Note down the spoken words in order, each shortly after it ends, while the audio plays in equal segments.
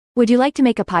Would you like to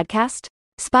make a podcast?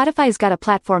 Spotify's got a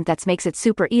platform that makes it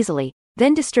super easily,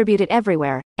 then distribute it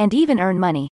everywhere, and even earn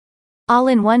money. All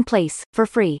in one place, for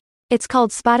free. It's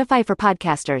called Spotify for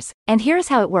Podcasters, and here's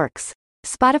how it works.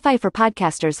 Spotify for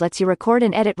Podcasters lets you record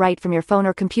and edit right from your phone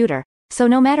or computer, so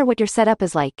no matter what your setup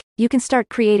is like, you can start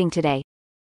creating today.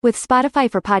 With Spotify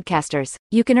for Podcasters,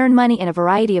 you can earn money in a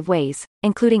variety of ways,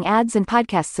 including ads and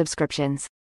podcast subscriptions.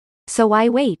 So why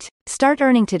wait? Start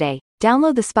earning today.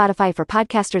 Download the Spotify for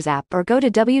Podcasters app or go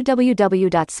to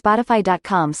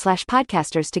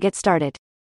www.spotify.com/podcasters to get started.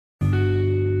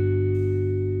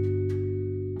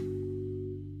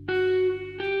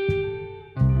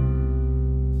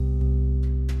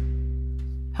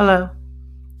 Hello,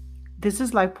 this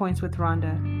is Life Points with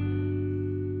Rhonda,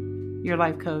 your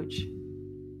life coach.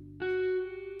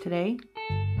 Today,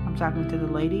 I'm talking to the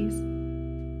ladies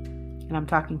and I'm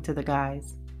talking to the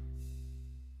guys.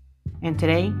 And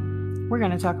today, we're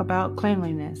going to talk about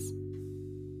cleanliness.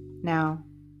 Now,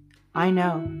 I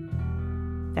know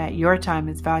that your time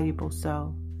is valuable,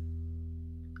 so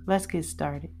let's get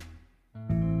started.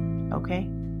 Okay?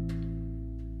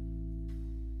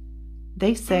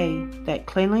 They say that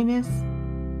cleanliness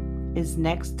is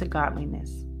next to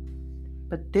godliness.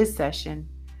 But this session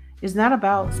is not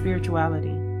about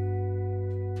spirituality.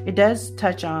 It does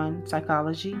touch on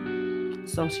psychology,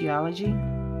 sociology,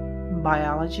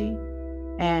 biology,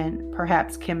 and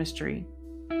perhaps chemistry,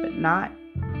 but not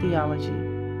theology.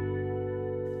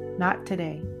 Not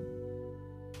today.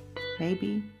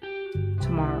 Maybe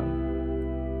tomorrow.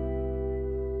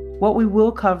 What we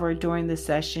will cover during this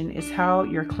session is how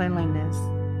your cleanliness,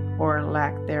 or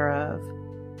lack thereof,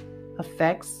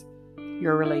 affects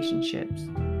your relationships.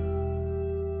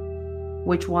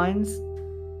 Which ones?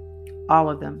 All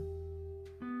of them.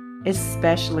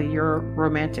 Especially your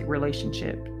romantic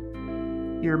relationship,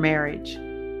 your marriage,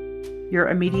 your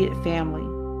immediate family,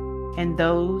 and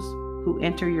those who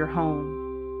enter your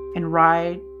home and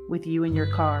ride with you in your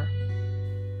car.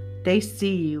 They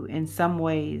see you in some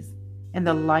ways in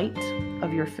the light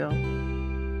of your filth,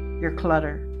 your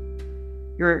clutter,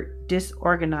 your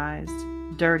disorganized,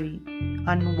 dirty,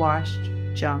 unwashed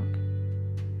junk.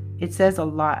 It says a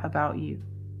lot about you,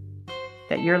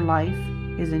 that your life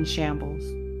is in shambles,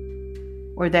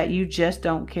 or that you just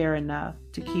don't care enough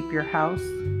to keep your house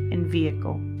and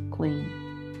vehicle clean.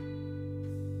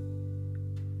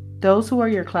 Those who are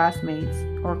your classmates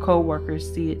or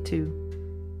co-workers see it too.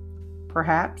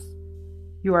 Perhaps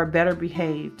you are better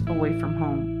behaved away from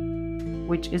home,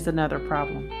 which is another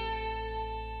problem.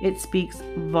 It speaks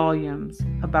volumes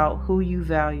about who you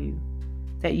value,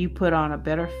 that you put on a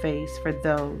better face for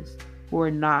those who are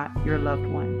not your loved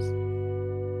ones.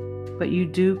 But you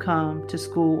do come to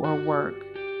school or work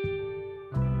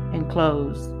in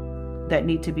clothes that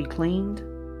need to be cleaned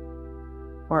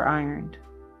or ironed.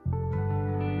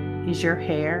 Is your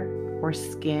hair or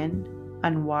skin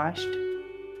unwashed?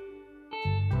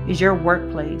 Is your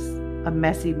workplace a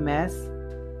messy mess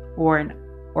or an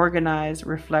organized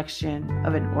reflection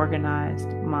of an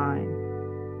organized mind?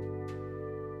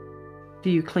 Do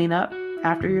you clean up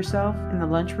after yourself in the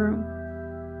lunchroom?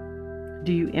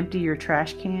 Do you empty your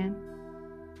trash can?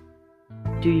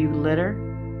 Do you litter?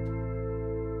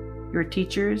 Your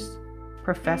teachers,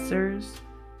 professors,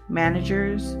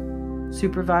 managers,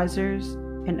 supervisors,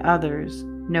 and others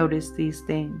notice these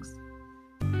things.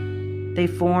 They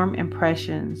form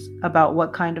impressions about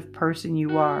what kind of person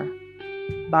you are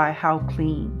by how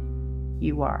clean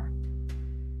you are.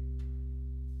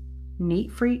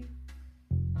 Neat freak?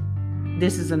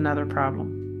 This is another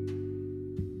problem.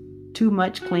 Too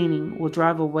much cleaning will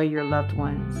drive away your loved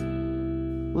ones,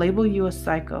 label you a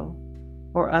psycho,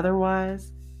 or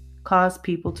otherwise cause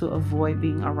people to avoid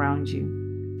being around you.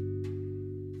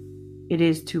 It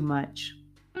is too much,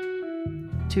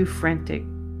 too frantic,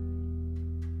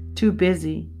 too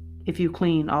busy if you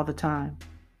clean all the time.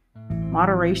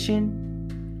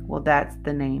 Moderation, well, that's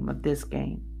the name of this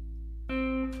game.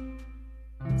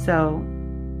 So,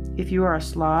 if you are a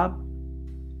slob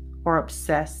or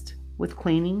obsessed with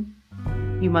cleaning,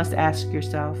 you must ask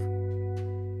yourself,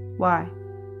 why?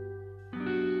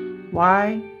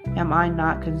 Why am I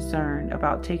not concerned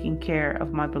about taking care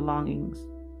of my belongings?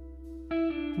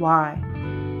 Why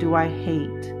do I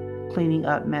hate cleaning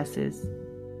up messes?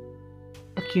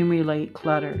 Accumulate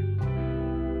clutter.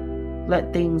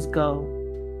 Let things go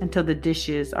until the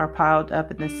dishes are piled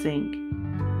up in the sink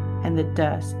and the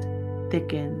dust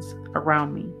thickens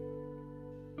around me.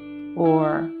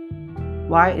 Or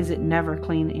why is it never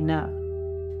clean enough?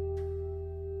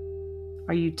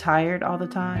 Are you tired all the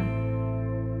time?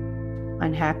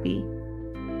 Unhappy?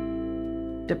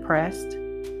 Depressed?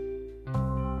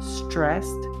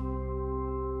 Stressed?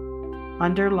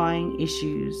 underlying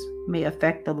issues may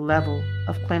affect the level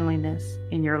of cleanliness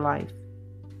in your life.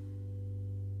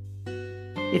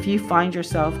 If you find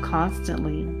yourself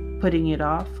constantly putting it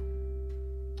off,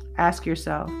 ask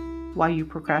yourself why you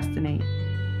procrastinate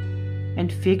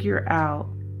and figure out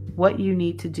what you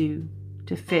need to do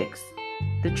to fix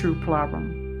the true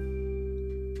problem.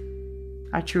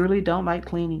 I truly don't like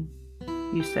cleaning,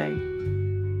 you say.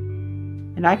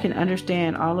 And I can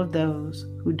understand all of those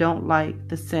who don't like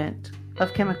the scent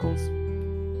of chemicals,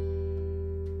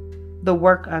 the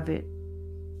work of it,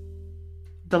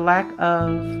 the lack of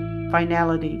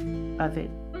finality of it.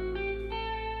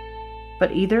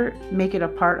 But either make it a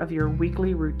part of your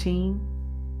weekly routine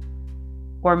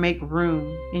or make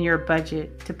room in your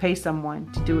budget to pay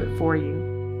someone to do it for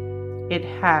you. It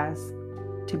has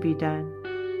to be done.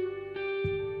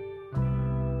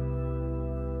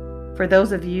 For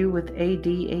those of you with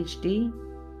ADHD,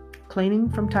 cleaning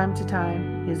from time to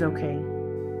time is okay,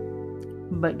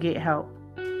 but get help.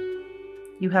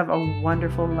 You have a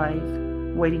wonderful life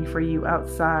waiting for you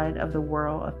outside of the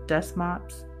world of dust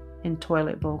mops and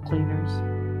toilet bowl cleaners.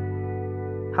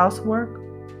 Housework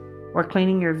or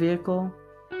cleaning your vehicle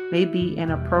may be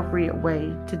an appropriate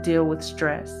way to deal with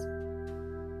stress,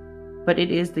 but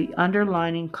it is the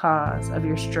underlying cause of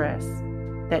your stress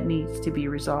that needs to be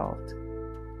resolved.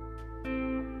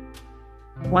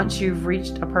 Once you've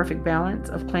reached a perfect balance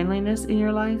of cleanliness in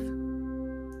your life,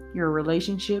 your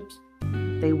relationships,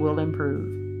 they will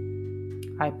improve.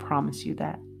 I promise you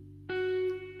that.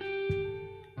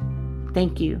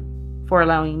 Thank you for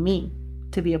allowing me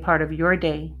to be a part of your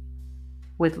day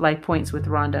with Life Points with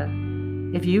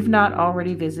Rhonda. If you've not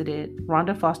already visited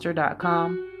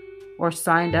rhondafoster.com or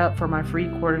signed up for my free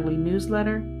quarterly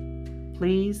newsletter,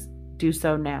 please do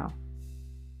so now.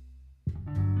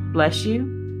 Bless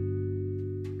you.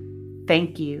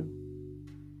 Thank you.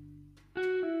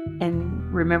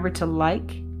 And remember to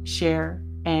like, share,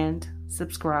 and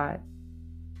subscribe.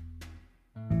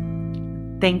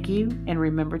 Thank you, and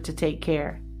remember to take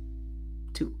care.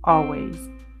 To always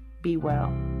be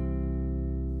well.